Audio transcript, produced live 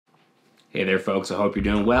Hey there folks, I hope you're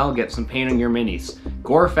doing well. Get some paint on your minis.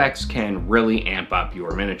 Gore effects can really amp up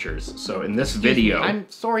your miniatures. So in this video... I'm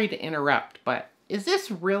sorry to interrupt, but is this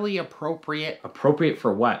really appropriate? Appropriate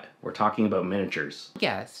for what? We're talking about miniatures.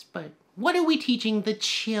 Yes, but what are we teaching the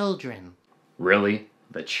children? Really?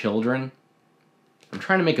 The children? I'm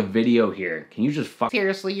trying to make a video here. Can you just fuck...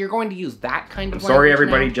 Seriously, you're going to use that kind of sorry language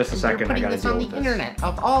everybody, now? just a second, I gotta deal with You're putting this. this on the internet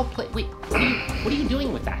of all Wait, what are you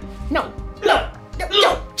doing with that? No! No! No!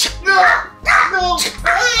 No!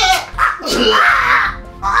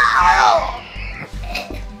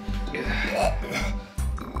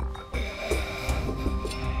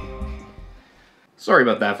 Sorry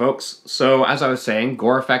about that, folks. So, as I was saying,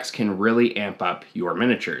 gore effects can really amp up your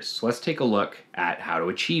miniatures. So let's take a look at how to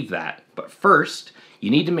achieve that. But first, you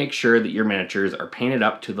need to make sure that your miniatures are painted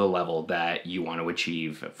up to the level that you want to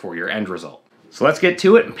achieve for your end result. So let's get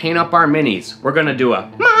to it and paint up our minis. We're gonna do a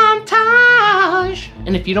montage!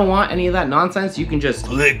 And if you don't want any of that nonsense, you can just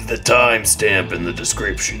click the timestamp in the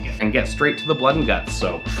description and get straight to the blood and guts.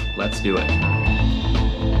 So let's do it.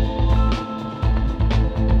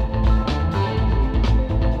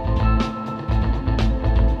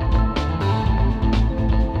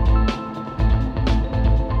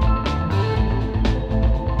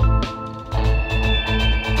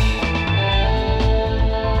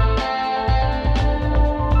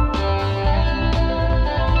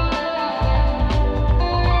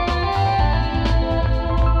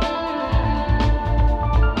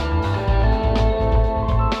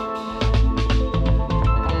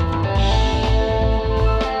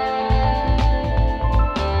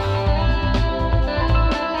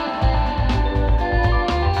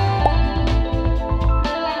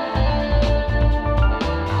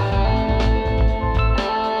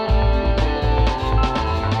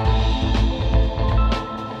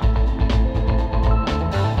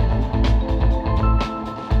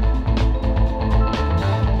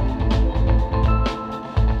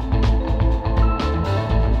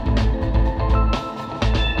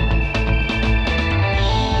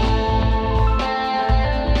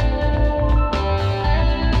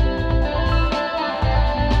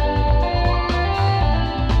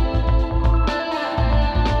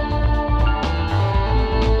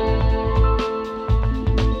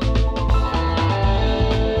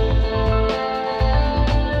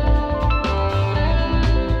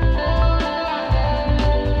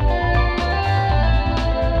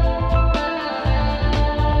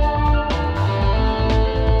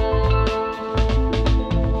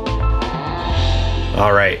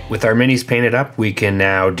 Alright, with our minis painted up, we can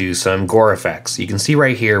now do some gore effects. You can see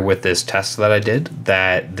right here with this test that I did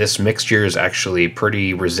that this mixture is actually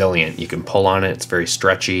pretty resilient. You can pull on it, it's very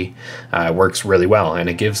stretchy, it works really well, and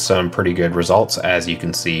it gives some pretty good results as you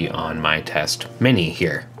can see on my test mini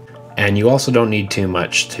here. And you also don't need too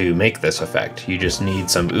much to make this effect. You just need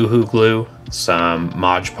some Uhu glue, some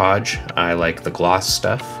Mod Podge, I like the gloss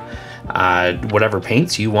stuff, whatever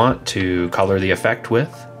paints you want to color the effect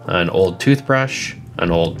with, an old toothbrush, an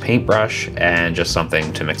old paintbrush, and just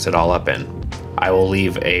something to mix it all up in. I will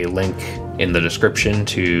leave a link in the description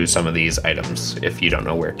to some of these items if you don't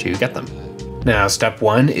know where to get them. Now, step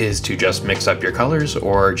one is to just mix up your colors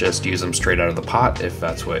or just use them straight out of the pot if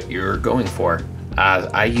that's what you're going for.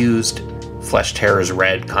 I used Flesh-Eater's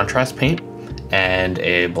red contrast paint and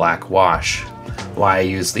a black wash. Why I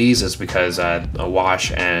use these is because a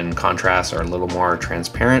wash and contrast are a little more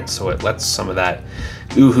transparent, so it lets some of that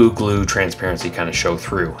Uhu glue transparency kind of show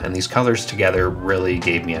through. And these colors together really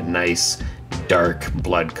gave me a nice dark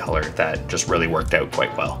blood color that just really worked out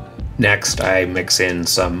quite well. Next, I mix in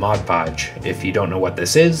some Mod Podge. If you don't know what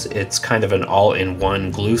this is, it's kind of an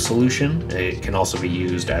all-in-one glue solution. It can also be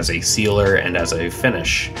used as a sealer and as a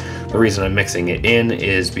finish. The reason I'm mixing it in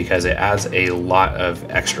is because it adds a lot of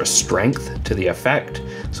extra strength to the effect,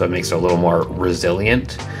 so it makes it a little more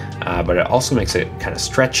resilient, but it also makes it kind of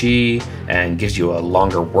stretchy and gives you a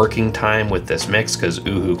longer working time with this mix because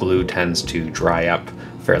Uhu glue tends to dry up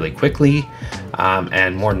fairly quickly,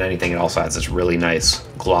 and more than anything, it also adds this really nice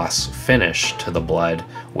gloss finish to the blood,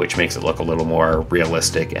 which makes it look a little more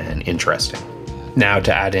realistic and interesting. Now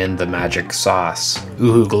to add in the magic sauce.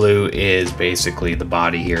 Uhu glue is basically the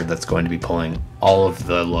body here that's going to be pulling all of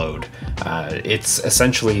the load. It's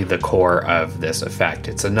essentially the core of this effect.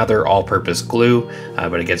 It's another all-purpose glue,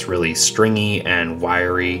 but it gets really stringy and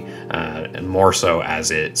wiry, and more so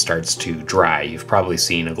as it starts to dry. You've probably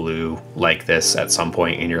seen a glue like this at some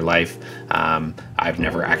point in your life. I've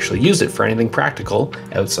never actually used it for anything practical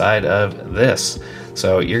outside of this.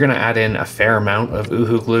 So you're gonna add in a fair amount of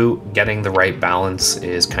Uhu glue. Getting the right balance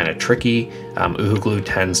is kind of tricky. Uhu glue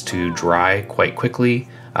tends to dry quite quickly,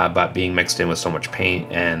 but being mixed in with so much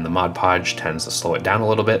paint and the Mod Podge tends to slow it down a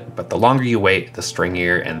little bit. But the longer you wait, the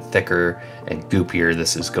stringier and thicker and goopier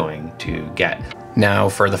this is going to get. Now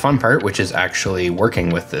for the fun part, which is actually working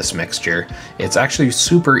with this mixture, it's actually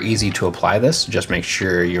super easy to apply this. Just make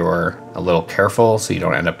sure you're a little careful so you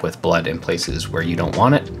don't end up with blood in places where you don't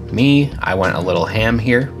want it. Me, I went a little ham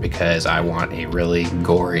here because I want a really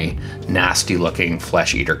gory, nasty looking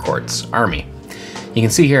Flesh-Eater Courts army. You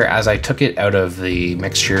can see here as I took it out of the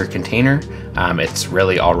mixture container, it's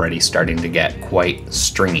really already starting to get quite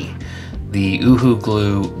stringy. The Uhu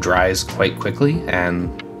glue dries quite quickly,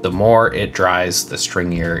 and the more it dries, the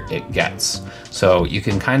stringier it gets. So you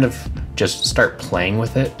can kind of just start playing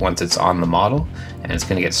with it once it's on the model, and it's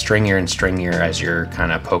gonna get stringier and stringier as you're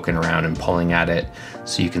kind of poking around and pulling at it.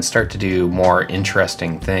 So you can start to do more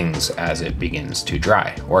interesting things as it begins to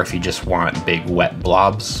dry. Or if you just want big wet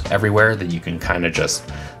blobs everywhere, then you can kind of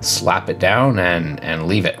just slap it down and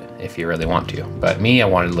leave it if you really want to. But me, I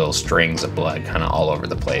wanted little strings of blood kind of all over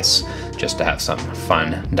the place just to have some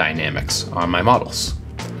fun dynamics on my models.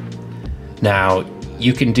 Now,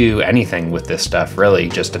 you can do anything with this stuff really,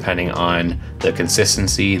 just depending on the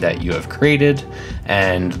consistency that you have created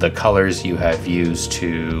and the colors you have used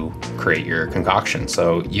to create your concoction.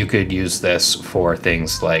 So you could use this for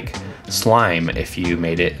things like slime. If you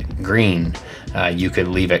made it green, you could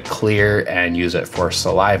leave it clear and use it for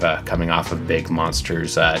saliva coming off of big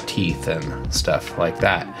monsters' teeth and stuff like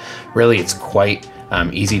that. Really, it's quite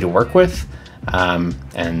easy to work with,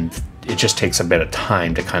 and it just takes a bit of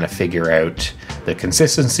time to kind of figure out the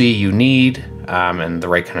consistency you need and the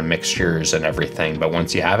right kind of mixtures and everything. But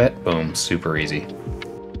once you have it, boom, super easy.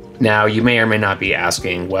 Now, you may or may not be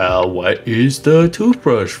asking, well, what is the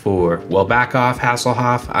toothbrush for? Well, back off,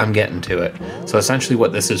 Hasselhoff, I'm getting to it. So essentially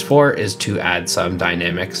what this is for is to add some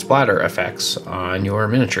dynamic splatter effects on your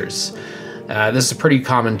miniatures. This is a pretty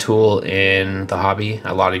common tool in the hobby.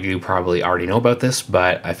 A lot of you probably already know about this,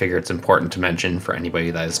 but I figure it's important to mention for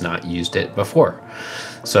anybody that has not used it before.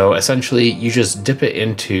 So essentially, you just dip it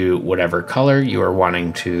into whatever color you are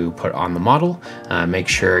wanting to put on the model. Make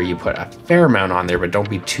sure you put a fair amount on there, but don't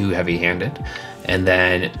be too heavy-handed. And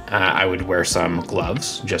then I would wear some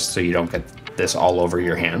gloves just so you don't get this all over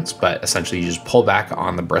your hands, but essentially you just pull back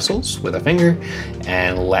on the bristles with a finger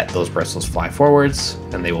and let those bristles fly forwards,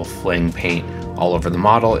 and they will fling paint all over the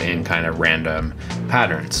model in kind of random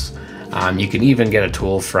patterns. You can even get a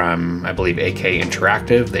tool from, I believe, AK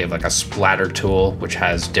Interactive. They have like a splatter tool, which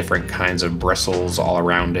has different kinds of bristles all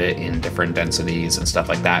around it in different densities and stuff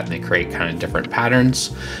like that. And they create kind of different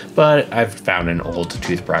patterns, but I've found an old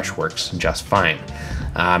toothbrush works just fine.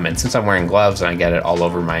 And since I'm wearing gloves and I get it all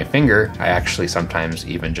over my finger, I actually sometimes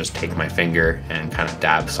even just take my finger and kind of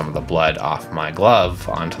dab some of the blood off my glove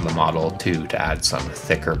onto the model too, to add some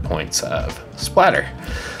thicker points of splatter.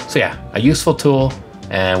 So yeah, a useful tool,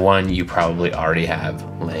 and one you probably already have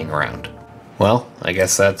laying around. Well, I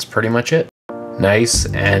guess that's pretty much it. Nice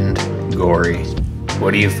and gory.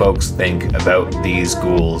 What do you folks think about these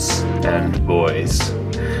ghouls and boys?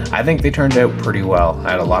 I think they turned out pretty well.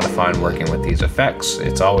 I had a lot of fun working with these effects.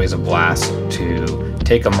 It's always a blast to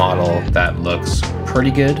take a model that looks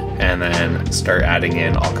pretty good and then start adding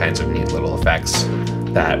in all kinds of neat little effects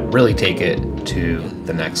that really take it to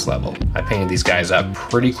the next level. I painted these guys up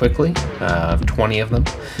pretty quickly, 20 of them,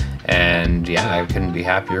 and yeah, I couldn't be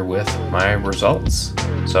happier with my results.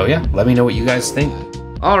 So yeah, let me know what you guys think.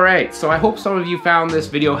 Alright, so I hope some of you found this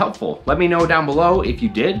video helpful. Let me know down below if you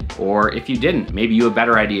did or if you didn't. Maybe you have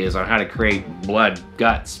better ideas on how to create blood,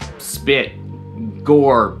 guts, spit,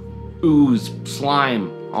 gore, ooze,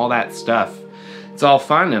 slime, all that stuff. It's all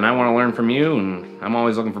fun and I want to learn from you, and I'm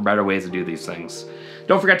always looking for better ways to do these things.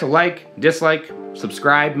 Don't forget to like, dislike,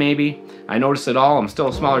 subscribe hey. I notice it all. I'm still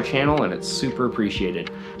a smaller channel and it's super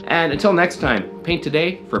appreciated. And until next time, paint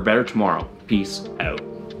today for a better tomorrow. Peace out.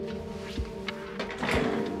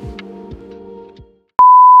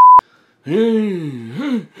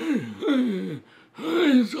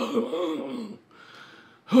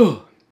 Oh.